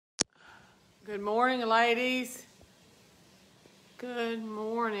Good morning, ladies. Good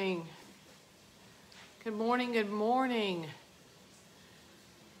morning. Good morning, good morning.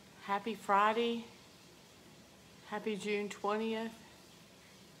 Happy Friday. Happy June 20th.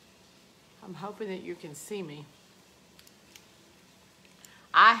 I'm hoping that you can see me.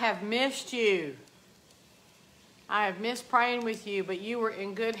 I have missed you. I have missed praying with you, but you were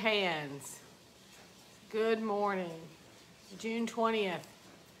in good hands. Good morning. June 20th.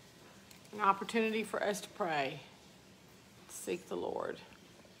 An opportunity for us to pray, seek the Lord.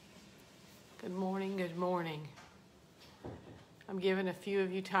 Good morning, good morning. I'm giving a few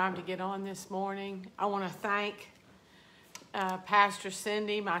of you time to get on this morning. I want to thank Pastor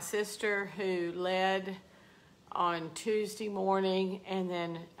Cindy, my sister, who led on Tuesday morning, and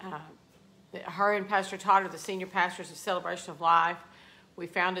then her and Pastor Todd are the senior pastors of Celebration of Life. We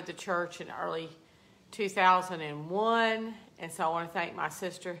founded the church in early 2001, and so I want to thank my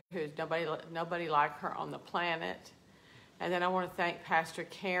sister, who's nobody like her on the planet. And then I want to thank Pastor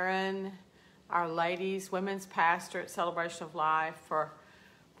Karen, our ladies, women's pastor at Celebration of Life, for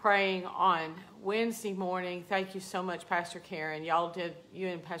praying on Wednesday morning. Thank you so much, Pastor Karen. You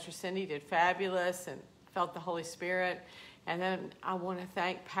and Pastor Cindy did fabulous and felt the Holy Spirit. And then I want to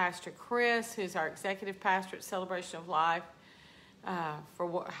thank Pastor Chris, who's our executive pastor at Celebration of Life,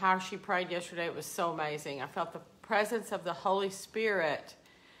 for how she prayed yesterday. It was so amazing. I felt the presence of the Holy Spirit,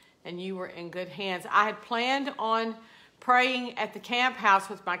 and you were in good hands. I had planned on praying at the camp house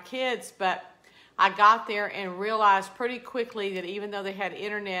with my kids, but I got there and realized pretty quickly that even though they had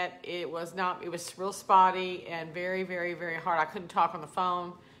internet, it was real spotty and very, very, very hard. I couldn't talk on the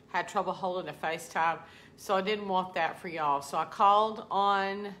phone, had trouble holding a FaceTime, so I didn't want that for y'all. So I called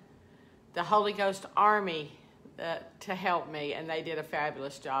on the Holy Ghost Army to help me, and they did a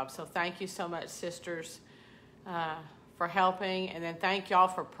fabulous job. So thank you so much, sisters, for helping. And then thank y'all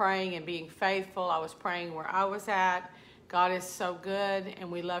for praying and being faithful. I was praying where I was at. God is so good,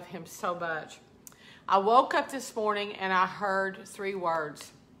 and we love him so much. I woke up this morning and I heard three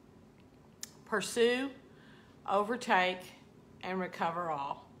words: pursue, overtake, and recover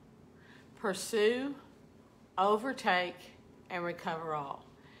all. Pursue, overtake, and recover all.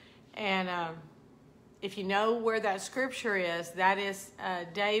 And if you know where that scripture is, that is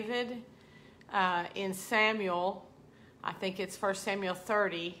David in Samuel. I think it's 1 Samuel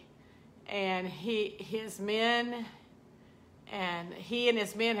 30. And he and his men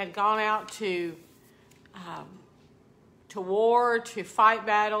had gone out to war, to fight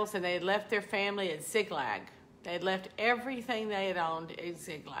battles, and they had left their family at Ziklag. They had left everything they had owned at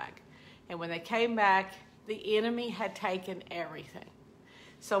Ziklag. And when they came back, the enemy had taken everything.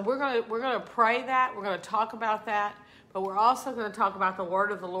 So we're gonna pray that. We're gonna talk about that, but we're also gonna talk about the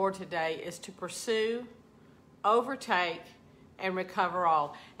word of the Lord today is to pursue, overtake, and recover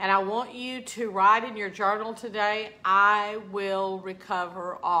all. And I want you to write in your journal today, I will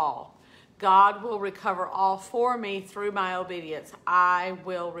recover all. God will recover all for me through my obedience. I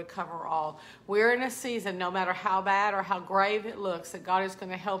will recover all. We're in a season, no matter how bad or how grave it looks, that God is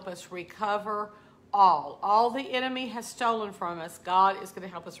going to help us recover all. All the enemy has stolen from us, God is going to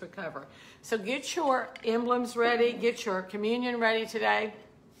help us recover. So get your emblems ready. Get your communion ready today.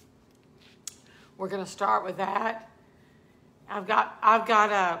 We're going to start with that. I've got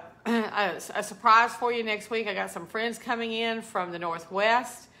a surprise for you next week. I got some friends coming in from the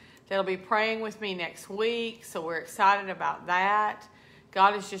Northwest that'll be praying with me next week, so we're excited about that.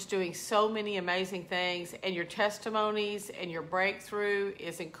 God is just doing so many amazing things, and your testimonies and your breakthrough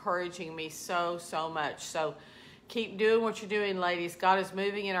is encouraging me so, so much. So keep doing what you're doing, ladies. God is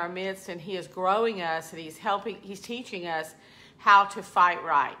moving in our midst, and he is growing us, and he's teaching us how to fight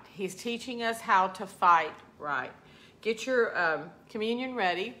right. He's teaching us how to fight right. Get your communion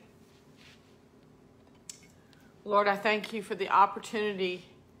ready. Lord, I thank you for the opportunity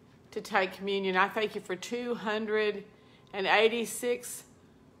to take communion. I thank you for 286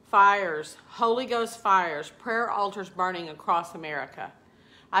 fires, Holy Ghost fires, prayer altars burning across America.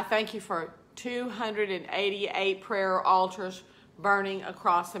 I thank you for 288 prayer altars burning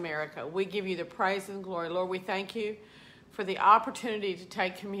across America. We give you the praise and glory. Lord, we thank you for the opportunity to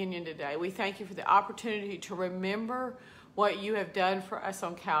take communion today. We thank you for the opportunity to remember what you have done for us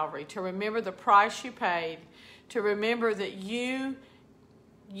on Calvary, to remember the price you paid, to remember that you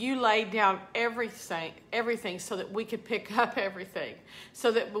laid down everything so that we could pick up everything,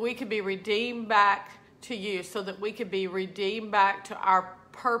 so that we could be redeemed back to you, so that we could be redeemed back to our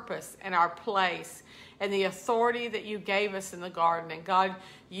purpose and our place and the authority that you gave us in the garden. And God,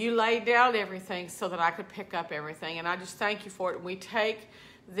 you laid down everything so that I could pick up everything. And I just thank you for it. We take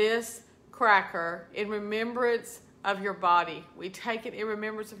this cracker in remembrance of your body. We take it in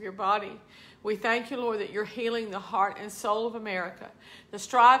remembrance of your body. We thank you, Lord, that you're healing the heart and soul of America. The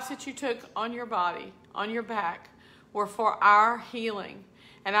stripes that you took on your body, on your back, were for our healing.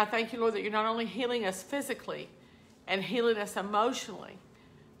 And I thank you, Lord, that you're not only healing us physically and healing us emotionally,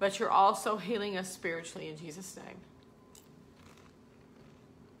 but you're also healing us spiritually in Jesus' name.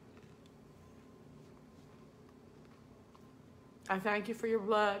 I thank you for your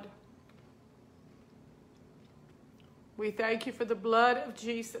blood. We thank you for the blood of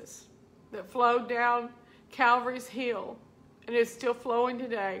Jesus that flowed down Calvary's hill and is still flowing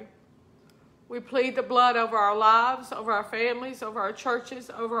today. We plead the blood over our lives, over our families, over our churches,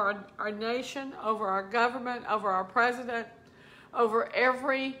 over our nation, over our government, over our president, over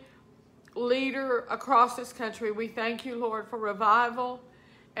every leader across this country. We thank you, Lord, for revival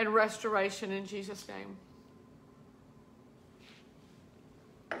and restoration in Jesus' name.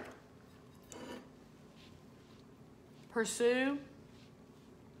 Pursue,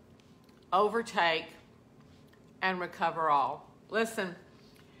 overtake, and recover all. Listen,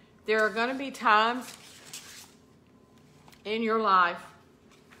 there are going to be times in your life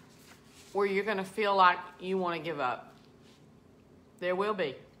where you're going to feel like you want to give up. There will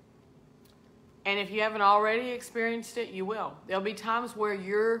be. And if you haven't already experienced it, you will. There'll be times where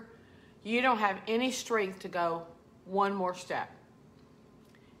you don't have any strength to go one more step.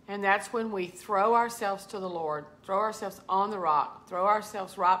 And that's when we throw ourselves to the Lord, throw ourselves on the rock, throw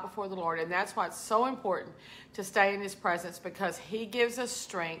ourselves right before the Lord. And that's why it's so important to stay in His presence, because He gives us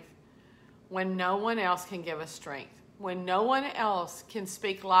strength when no one else can give us strength. When no one else can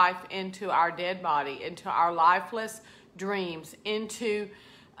speak life into our dead body, into our lifeless dreams, into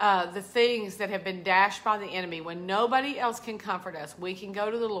the things that have been dashed by the enemy. When nobody else can comfort us, we can go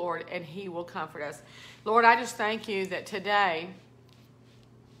to the Lord and He will comfort us. Lord, I just thank you that today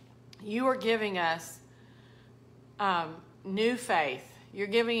you are giving us new faith. You're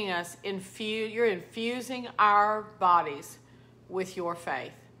giving us, you're infusing our bodies with your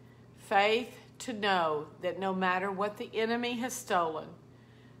faith. Faith to know that no matter what the enemy has stolen,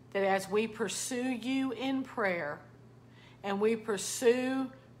 that as we pursue you in prayer and we pursue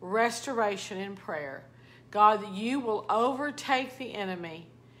restoration in prayer, God, that you will overtake the enemy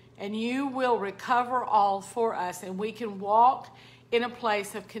and you will recover all for us, and we can walk in a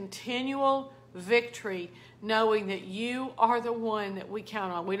place of continual victory, knowing that you are the one that we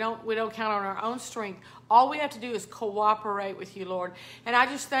count on. We don't count on our own strength. All we have to do is cooperate with you, Lord. And I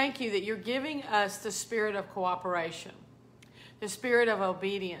just thank you that you're giving us the spirit of cooperation, the spirit of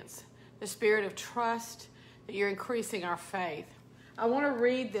obedience, the spirit of trust, that you're increasing our faith. I want to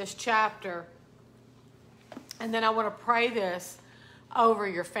read this chapter, and then I want to pray this over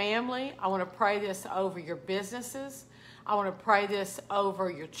your family. I want to pray this over your businesses. I want to pray this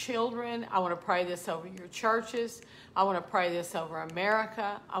over your children. I want to pray this over your churches. I want to pray this over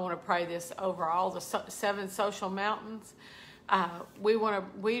America. I want to pray this over all the 7 social mountains. We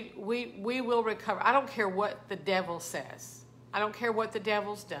will recover. I don't care what the devil says. I don't care what the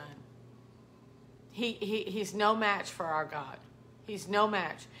devil's done. He's no match for our God. He's no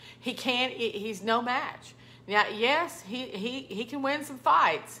match. He's no match. Now, yes, he can win some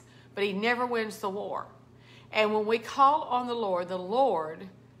fights, but he never wins the war. And when we call on the Lord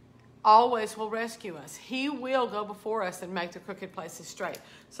always will rescue us. He will go before us and make the crooked places straight.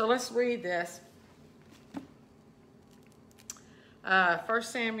 So let's read this. 1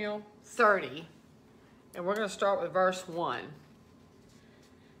 Samuel 30, and we're going to start with verse 1.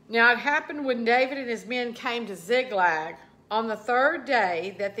 Now it happened when David and his men came to Ziklag on the 3rd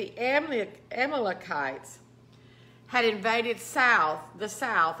day that the Amalekites had invaded the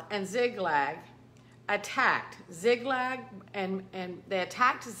south, and Ziklag attacked Ziklag, and they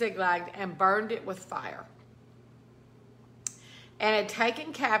attacked Ziklag and burned it with fire, and had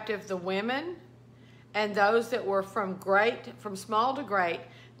taken captive the women and those that were from small to great.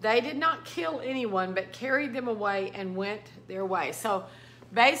 They did not kill anyone, but carried them away and went their way. So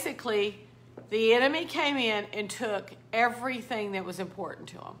basically, the enemy came in and took everything that was important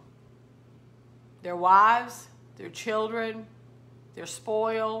to them. Their wives, their children, their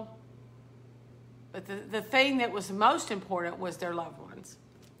spoil. But the thing that was most important was their loved ones.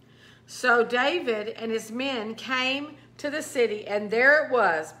 So David and his men came to the city, and there it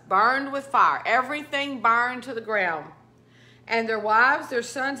was, burned with fire. Everything burned to the ground. And their wives, their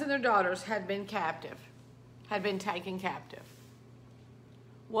sons, and their daughters had been taken captive.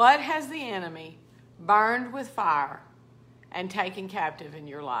 What has the enemy burned with fire and taken captive in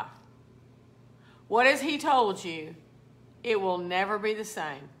your life? What has he told you? It will never be the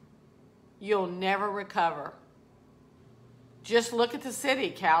same. You'll never recover. Just look at the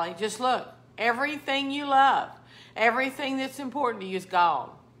city, Callie. Just look. Everything you love, Everything that's important to you is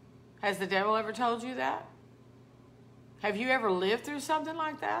gone. Has the devil ever told you that? Have you ever lived through something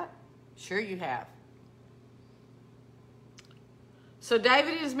like that? Sure you have. So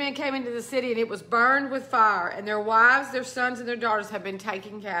David and his men came into the city, and it was burned with fire, and their wives, their sons, and their daughters had been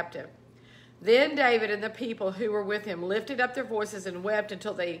taken captive. Then David and the people who were with him lifted up their voices and wept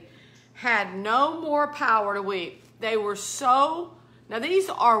until they had no more power to weep. They were so... Now these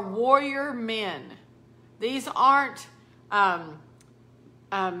are warrior men. These aren't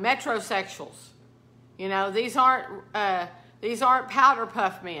metrosexuals. You know, these aren't powder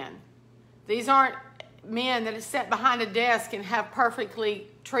puff men. These aren't men that sit behind a desk and have perfectly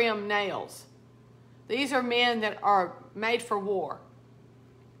trimmed nails. These are men that are made for war.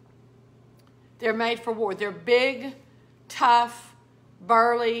 They're made for war. They're big, tough,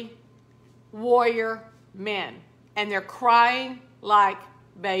 burly, warrior men. And they're crying like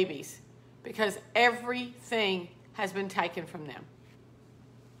babies because everything has been taken from them.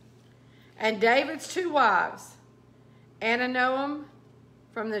 And David's two wives, Ahinoam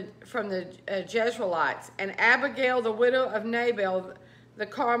from the Jezreelites, and Abigail, the widow of Nabal, the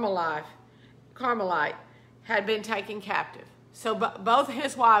Carmelite, had been taken captive. So both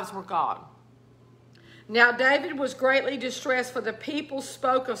his wives were gone. Now David was greatly distressed, for the people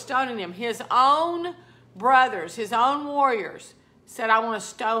spoke of stoning him. His own brothers, his own warriors, said, I want to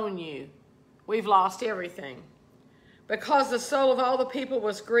stone you. We've lost everything. Because the soul of all the people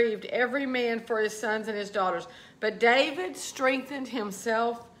was grieved, every man for his sons and his daughters. But David strengthened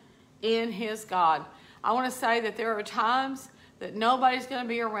himself in his God. I want to say that there are times that nobody's going to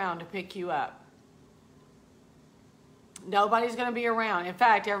be around to pick you up. Nobody's going to be around. In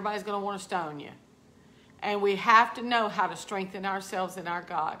fact, everybody's going to want to stone you. And we have to know how to strengthen ourselves in our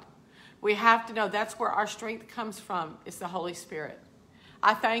God. We have to know that's where our strength comes from. It's the Holy Spirit.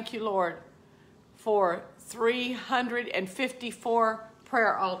 I thank you, Lord, for 354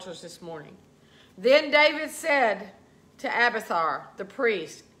 prayer altars this morning. Then David said to Abiathar, the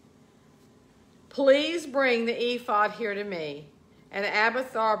priest, please bring the ephod here to me. And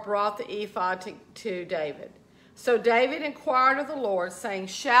Abiathar brought the ephod to David. So David inquired of the Lord, saying,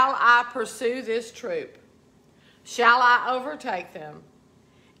 shall I pursue this troop? Shall I overtake them?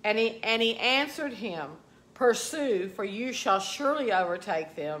 And he answered him, pursue, for you shall surely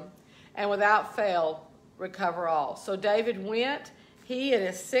overtake them, and without fail recover all. So David went, he and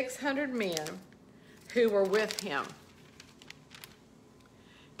his 600 men who were with him,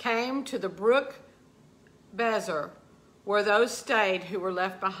 came to the brook Bezer, where those stayed who were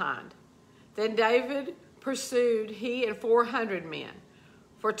left behind. Then David pursued, he and 400 men,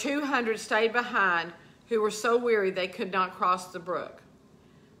 for 200 stayed behind, who were so weary they could not cross the brook.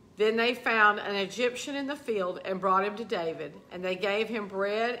 Then they found an Egyptian in the field and brought him to David, and they gave him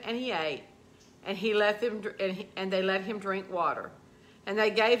bread and he ate, and they let him drink water. And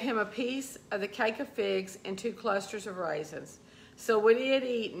they gave him a piece of the cake of figs and 2 clusters of raisins. So when he had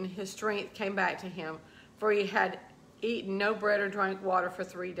eaten, his strength came back to him, for he had eaten no bread or drank water for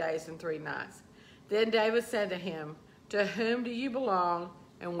 3 days and 3 nights. Then David said to him, to whom do you belong,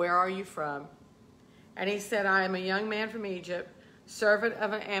 and where are you from? And he said, I am a young man from Egypt, servant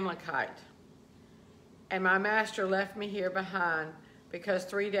of an Amalekite. And my master left me here behind because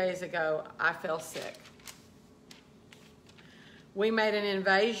 3 days ago I fell sick. We made an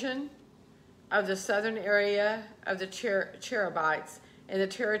invasion of the southern area of the Cherethites in the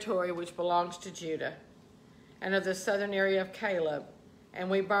territory which belongs to Judah, and of the southern area of Caleb, and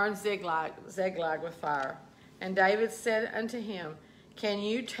we burned Ziklag with fire. And David said unto him, can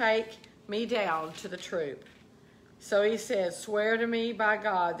you take me down to the troop? So he said, swear to me by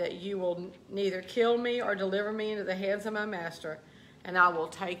God that you will neither kill me or deliver me into the hands of my master, and I will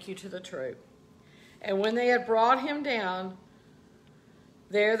take you to the troop. And when they had brought him down,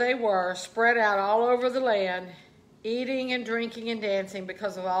 there they were, spread out all over the land, eating and drinking and dancing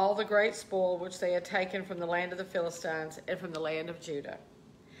because of all the great spoil which they had taken from the land of the Philistines and from the land of Judah.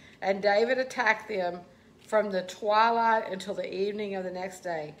 And David attacked them from the twilight until the evening of the next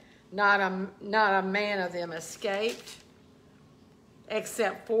day. Not a man of them escaped,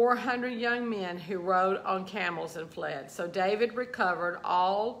 except 400 young men who rode on camels and fled. So David recovered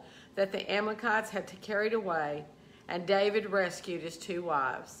all that the Amalekites had carried away, and David rescued his 2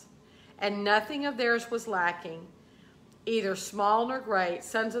 wives. And nothing of theirs was lacking, either small nor great,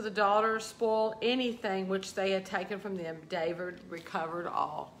 sons of the daughters, spoil, anything which they had taken from them. David recovered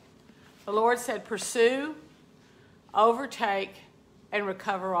all. The Lord said, pursue, overtake, and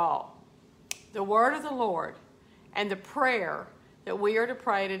recover all. The word of the Lord and the prayer that we are to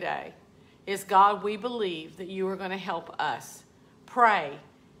pray today is, God, we believe that you are going to help us pray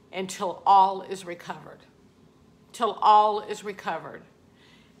until all is recovered. till all is recovered.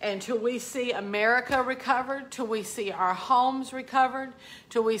 And till we see America recovered, till we see our homes recovered,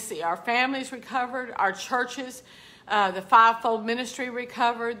 till we see our families recovered, our churches, the fivefold ministry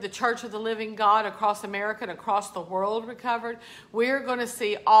recovered, the Church of the Living God across America and across the world recovered, we're going to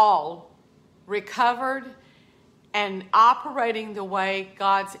see all recovered and operating the way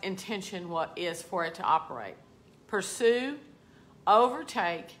God's intention is for it to operate. Pursue,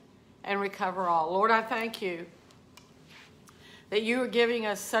 overtake, and recover all. Lord, I thank you that you are giving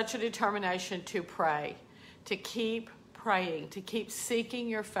us such a determination to pray, to keep praying, to keep seeking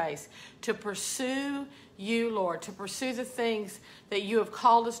your face, to pursue you, Lord, to pursue the things that you have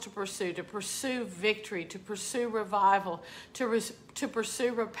called us to pursue victory, to pursue revival, to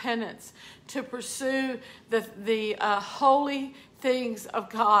pursue repentance, to pursue the holy things of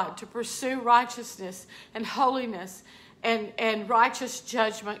God, to pursue righteousness and holiness and righteous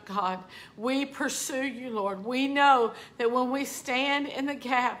judgment, God. We pursue you, Lord. We know that when we stand in the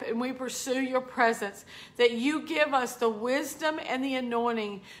gap and we pursue your presence, that you give us the wisdom and the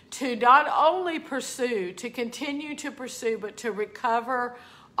anointing to not only pursue, to continue to pursue, but to recover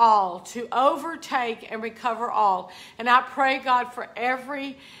all, to overtake and recover all. And I pray, God, for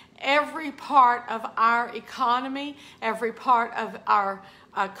every part of our economy, every part of our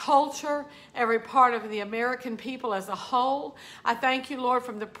culture, every part of the American people as a whole. I thank you, Lord,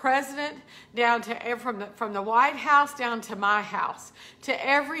 from the president down to from the White House down to my house, to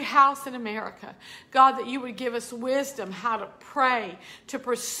every house in America. God, that you would give us wisdom how to pray, to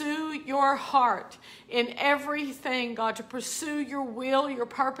pursue your heart in everything, God, to pursue your will, your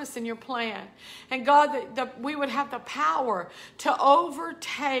purpose, and your plan. And God, that we would have the power to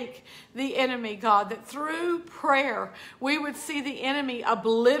overtake the enemy, God, that through prayer we would see the enemy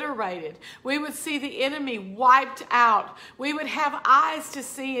obliterated. We would see the enemy wiped out. We would have eyes to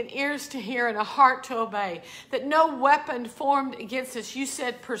see and ears to hear and a heart to obey. That no weapon formed against us, you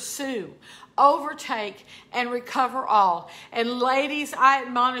said, pursue, overtake, and recover all. And ladies, I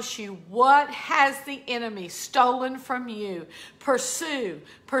admonish you, what has the enemy stolen from you? Pursue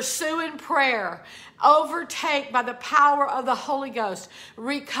in prayer, overtake by the power of the Holy Ghost,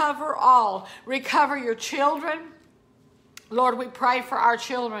 recover all, recover your children. Lord, we pray for our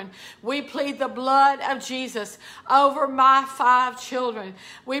children. We plead the blood of Jesus over my 5 children.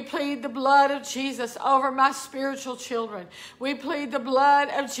 We plead the blood of Jesus over my spiritual children. We plead the blood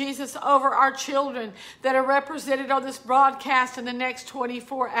of Jesus over our children that are represented on this broadcast in the next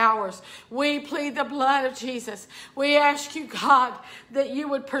 24 hours. We plead the blood of Jesus. We ask you, God, that you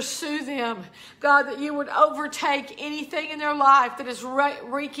would pursue them. God, that you would overtake anything in their life that is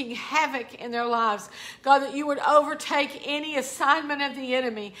wreaking havoc in their lives. God, that you would overtake any assignment of the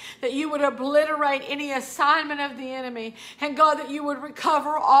enemy, that you would obliterate any assignment of the enemy, and God, that you would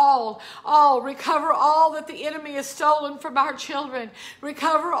recover all that the enemy has stolen from our children,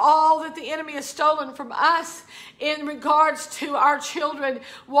 recover all that the enemy has stolen from us in regards to our children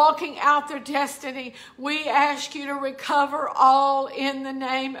walking out their destiny. We ask you to recover all in the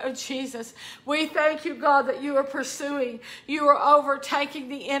name of Jesus. We thank you, God, that you are pursuing, you are overtaking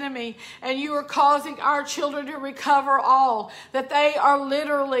the enemy, and you are causing our children to recover all, that they are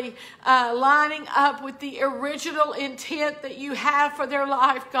literally lining up with the original intent that you have for their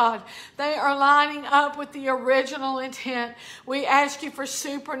life, God. They are lining up with the original intent. We ask you for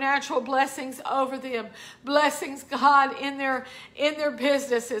supernatural blessings over them. Blessings, God, in their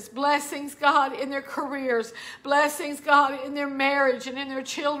businesses. Blessings, God, in their careers. Blessings, God, in their marriage and in their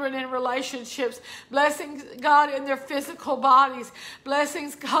children and relationships. Blessings, God, in their physical bodies.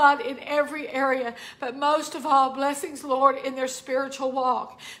 Blessings, God, in every area. But most of all, blessings, Lord, in their spiritual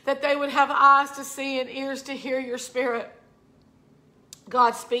walk, that they would have eyes to see and ears to hear your spirit.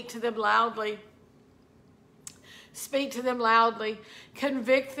 God, speak to them loudly. Speak to them loudly.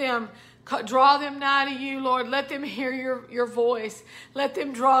 Convict them. Draw them nigh to you, Lord. Let them hear your voice. Let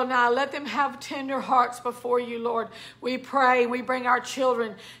them draw nigh. Let them have tender hearts before you, Lord. We pray, we bring our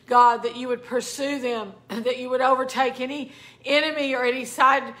children, God, that you would pursue them, and that you would overtake any enemy or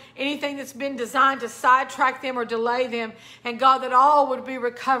anything that's been designed to sidetrack them or delay them. And God, that all would be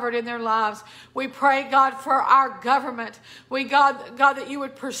recovered in their lives. We pray, God, for our government. God, that you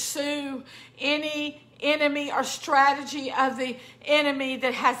would pursue any enemy or strategy of the enemy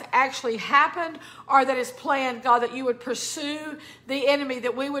that has actually happened or that is planned. God, that you would pursue the enemy,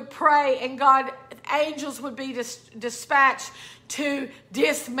 that we would pray, and God, angels would be dispatched to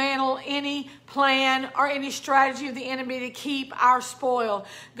dismantle any plan or any strategy of the enemy to keep our spoil.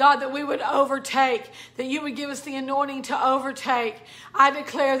 God, that we would overtake, that you would give us the anointing to overtake. I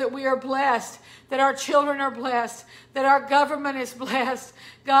declare that we are blessed, that our children are blessed, that our government is blessed,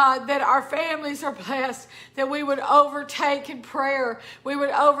 God, that our families are blessed, that we would overtake in prayer, we would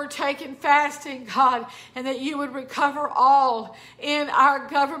overtake in fasting, God, and that you would recover all in our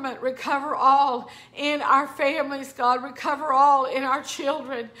government, recover all in our families, God, recover all in our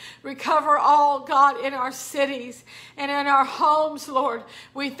children, recover all, God, in our cities and in our homes, Lord.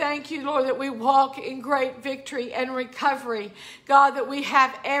 We thank you, Lord, that we walk in great victory and recovery. God, that we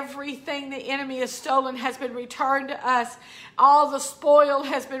have everything the enemy has stolen has been returned to us. All the spoil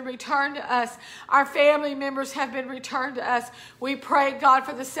has been returned to us. Our family members have been returned to us. We pray, God,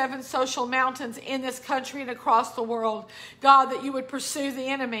 for the 7 social mountains in this country and across the world. God, that you would pursue the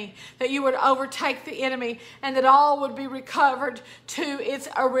enemy, that you would overtake the enemy, and that all would be recovered to its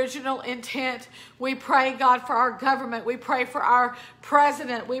original intent. We pray, God, for our government. We pray for our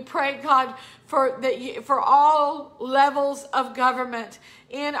president. We pray, God, for all levels of government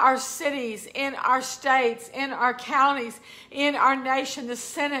in our cities, in our states, in our counties, in our nation, the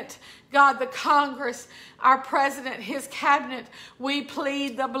Senate, God, the Congress, our president, his cabinet. We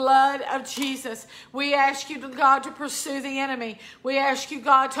plead the blood of Jesus. We ask you, God, to pursue the enemy. We ask you,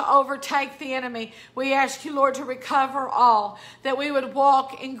 God, to overtake the enemy. We ask you, Lord, to recover all, that we would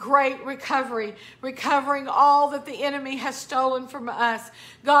walk in great recovery, recovering all that the enemy has stolen from us.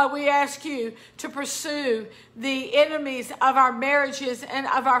 God, we ask you to pursue the enemies of our marriages and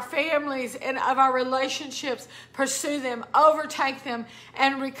of our families and of our relationships. Pursue them, overtake them,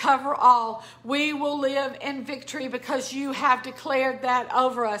 and recover all. We will live in victory because you have declared that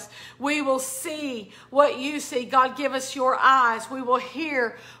over us. We will see what you see. God, give us your eyes. We will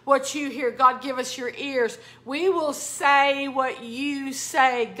hear what you hear. God, give us your ears. We will say what you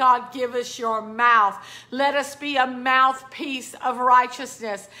say. God, give us your mouth. Let us be a mouthpiece of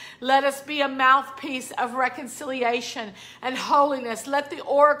righteousness. Let us be a mouthpiece of reconciliation and holiness. Let the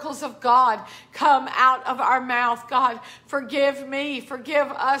oracles of God come out of our mouth. God, forgive me. Forgive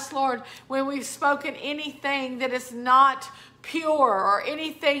us, Lord, when we've spoken anything that is not pure or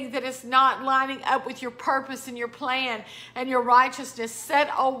anything that is not lining up with your purpose and your plan and your righteousness. Set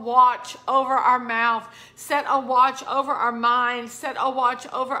a watch over our mouth. Set a watch over our mind. Set a watch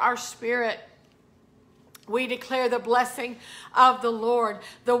over our spirit. We declare the blessing of the Lord.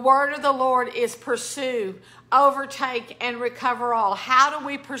 The word of the Lord is pursue, overtake, and recover all. How do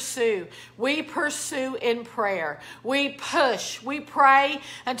we pursue? We pursue in prayer. We push. We pray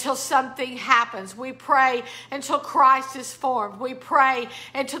until something happens. We pray until Christ is formed. We pray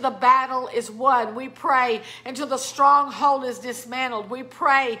until the battle is won. We pray until the stronghold is dismantled. We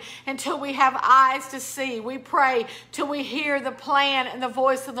pray until we have eyes to see. We pray till we hear the plan and the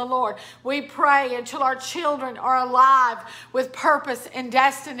voice of the Lord. We pray until our children are alive with purpose and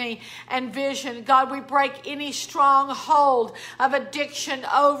destiny and vision. God, we break any stronghold of addiction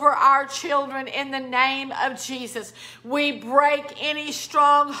over our children in the name of Jesus. We break any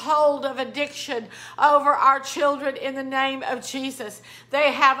stronghold of addiction over our children in the name of Jesus.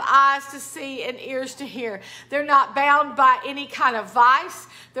 They have eyes to see and ears to hear. They're not bound by any kind of vice.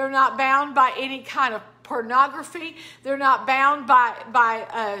 They're not bound by any kind of pornography. They're not bound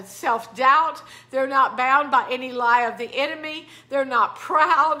by self-doubt. They're not bound by any lie of the enemy. They're not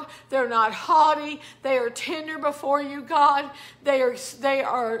proud. They're not haughty. They are tender before you, God. They are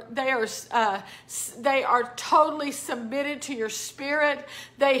totally submitted to your spirit.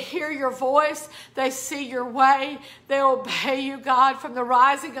 They hear your voice. They see your way. They obey you, God, from the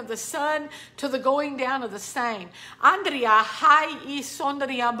rising of the sun to the going down of the same. Andria hai I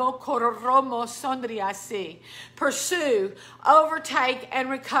sondria mo kororomo sondria. Pursue, overtake, and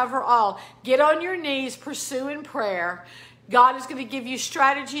recover all. Get on your knees, pursue in prayer. God is going to give you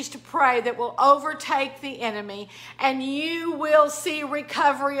strategies to pray that will overtake the enemy, and you will see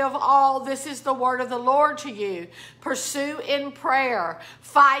recovery of all. This is the word of the Lord to you. Pursue in prayer.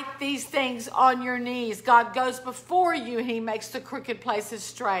 Fight these things on your knees. God goes before you, and he makes the crooked places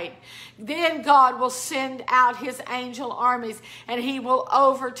straight. Then God will send out his angel armies, and he will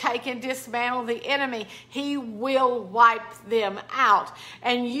overtake and dismantle the enemy. He will wipe them out,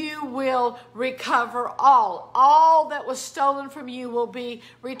 and you will recover all that was stolen stolen from you will be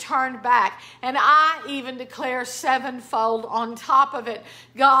returned back. And I even declare sevenfold on top of it.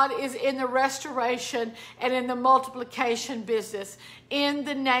 God is in the restoration and in the multiplication business. In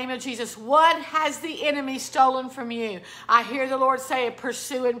the name of Jesus, what has the enemy stolen from you? I hear the Lord say,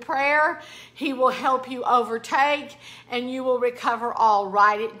 pursue in prayer. He will help you overtake and you will recover all.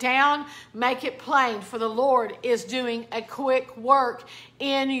 Write it down, make it plain, for the Lord is doing a quick work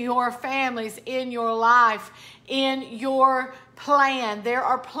in your families, in your life, in your plan. There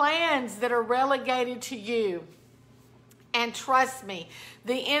are plans that are relegated to you. And trust me,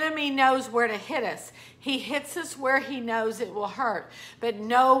 the enemy knows where to hit us. He hits us where he knows it will hurt. But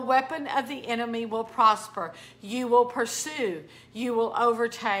no weapon of the enemy will prosper. You will pursue, you will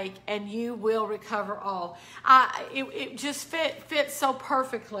overtake, and you will recover all. It just fits so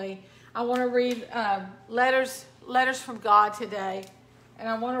perfectly. I want to read letters from God today. And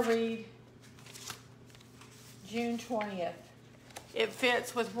I want to read June 20th. It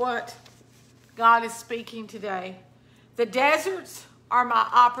fits with what God is speaking today. The deserts are my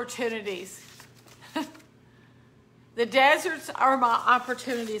opportunities. The deserts are my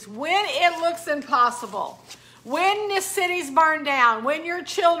opportunities. When it looks impossible, when the city's burned down, when your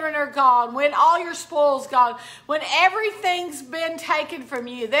children are gone, when all your spoil's gone, when everything's been taken from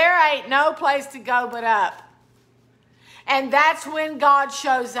you, there ain't no place to go but up. And that's when God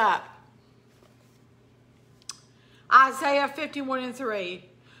shows up. Isaiah 51:3.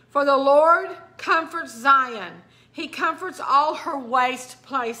 For the Lord comforts Zion. He comforts all her waste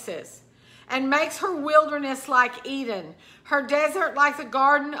places and makes her wilderness like Eden, her desert like the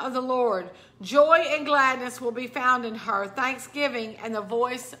garden of the Lord. Joy and gladness will be found in her, thanksgiving and the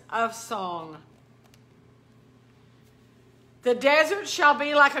voice of song. The desert shall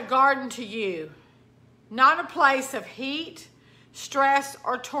be like a garden to you, not a place of heat, stress,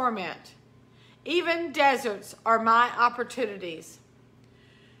 or torment. Even deserts are my opportunities.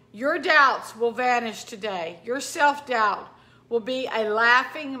 Your doubts will vanish today. Your self-doubt will be a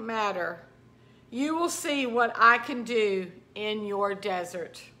laughing matter. You will see what I can do in your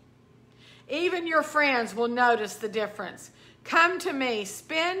desert. Even your friends will notice the difference. Come to me,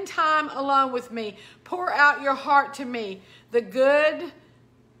 spend time alone with me, pour out your heart to me, the good,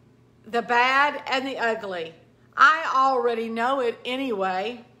 the bad, and the ugly. I already know it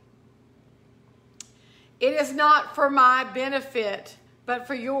anyway. It is not for my benefit, but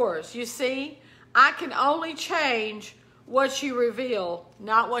for yours. You see, I can only change what you reveal,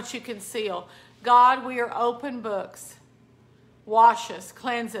 not what you conceal. God, we are open books. Wash us,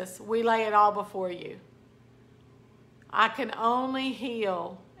 cleanse us. We lay it all before you. I can only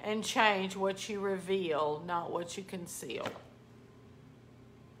heal and change what you reveal, not what you conceal.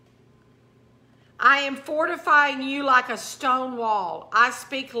 I am fortifying you like a stone wall. I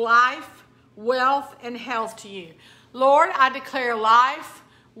speak life, wealth, and health to you. Lord, I declare life,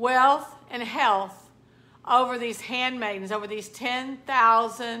 wealth, and health over these handmaidens, over these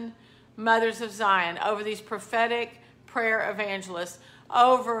 10,000 mothers of Zion, over these prophetic prayer evangelists,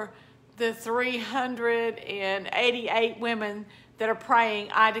 over the 388 women that are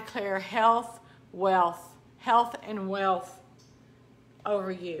praying. I declare health and wealth over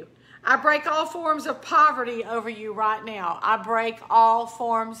you. I break all forms of poverty over you right now. I break all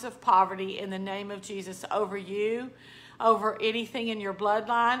forms of poverty in the name of Jesus over you, over anything in your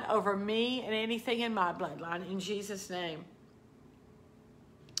bloodline, over me and anything in my bloodline, in Jesus' name.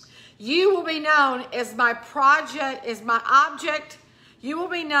 You will be known as my project, as my object. You will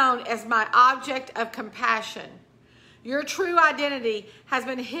be known as my object of compassion. Your true identity has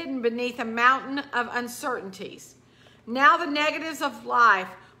been hidden beneath a mountain of uncertainties. Now the negatives of life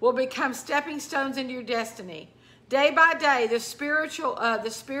will become stepping stones into your destiny. Day by day, the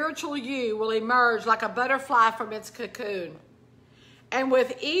spiritual you will emerge like a butterfly from its cocoon. And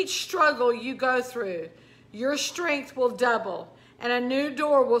with each struggle you go through, your strength will double, and a new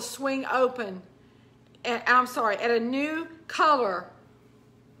door will swing open. And a new color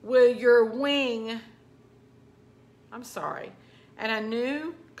will your wing. And a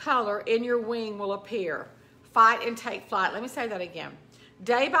new color in your wing will appear. Fight and take flight. Let me say that again.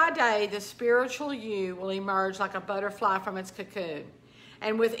 Day by day, the spiritual you will emerge like a butterfly from its cocoon.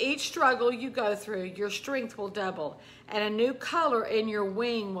 And with each struggle you go through, your strength will double. And a new color in your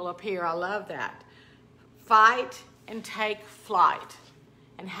wing will appear. I love that. Fight and take flight.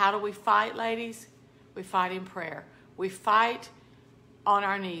 And how do we fight, ladies? We fight in prayer. We fight on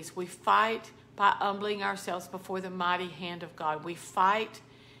our knees. We fight by humbling ourselves before the mighty hand of God. We fight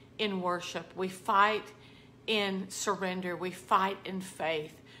in worship. We fight in surrender. We fight in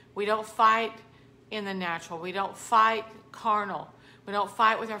faith. We don't fight in the natural. We don't fight carnal. We don't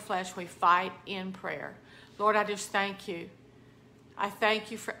fight with our flesh. We fight in prayer. Lord, I just thank you. I thank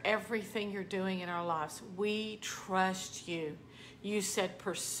you for everything you're doing in our lives. We trust you. You said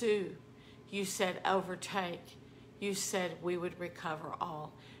pursue. You said overtake. You said we would recover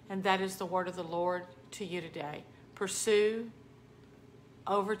all. And that is the word of the Lord to you today. Pursue,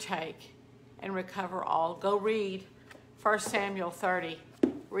 overtake, and recover all. Go read 1 Samuel 30.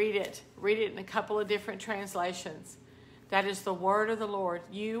 Read it. Read it in a couple of different translations. That is the word of the Lord.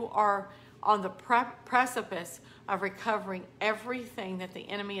 You are on the precipice of recovering everything that the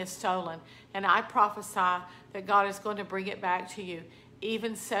enemy has stolen. And I prophesy that God is going to bring it back to you,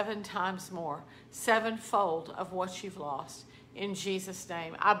 even 7 times more, 7-fold of what you've lost. In Jesus'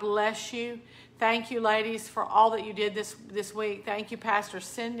 name. I bless you. Thank you, ladies, for all that you did this week. Thank you, Pastor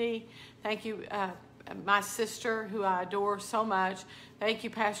Cindy. Thank you, my sister, who I adore so much. Thank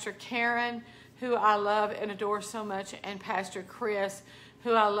you, Pastor Karen, who I love and adore so much, and Pastor Chris,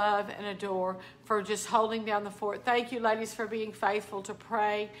 who I love and adore, for just holding down the fort. Thank you, ladies, for being faithful to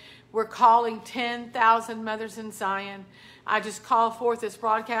pray. We're calling 10,000 mothers in Zion. I just call forth this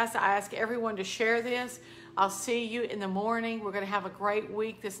broadcast. I ask everyone to share this. I'll see you in the morning. We're going to have a great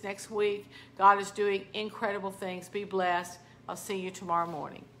week this next week. God is doing incredible things. Be blessed. I'll see you tomorrow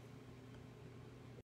morning.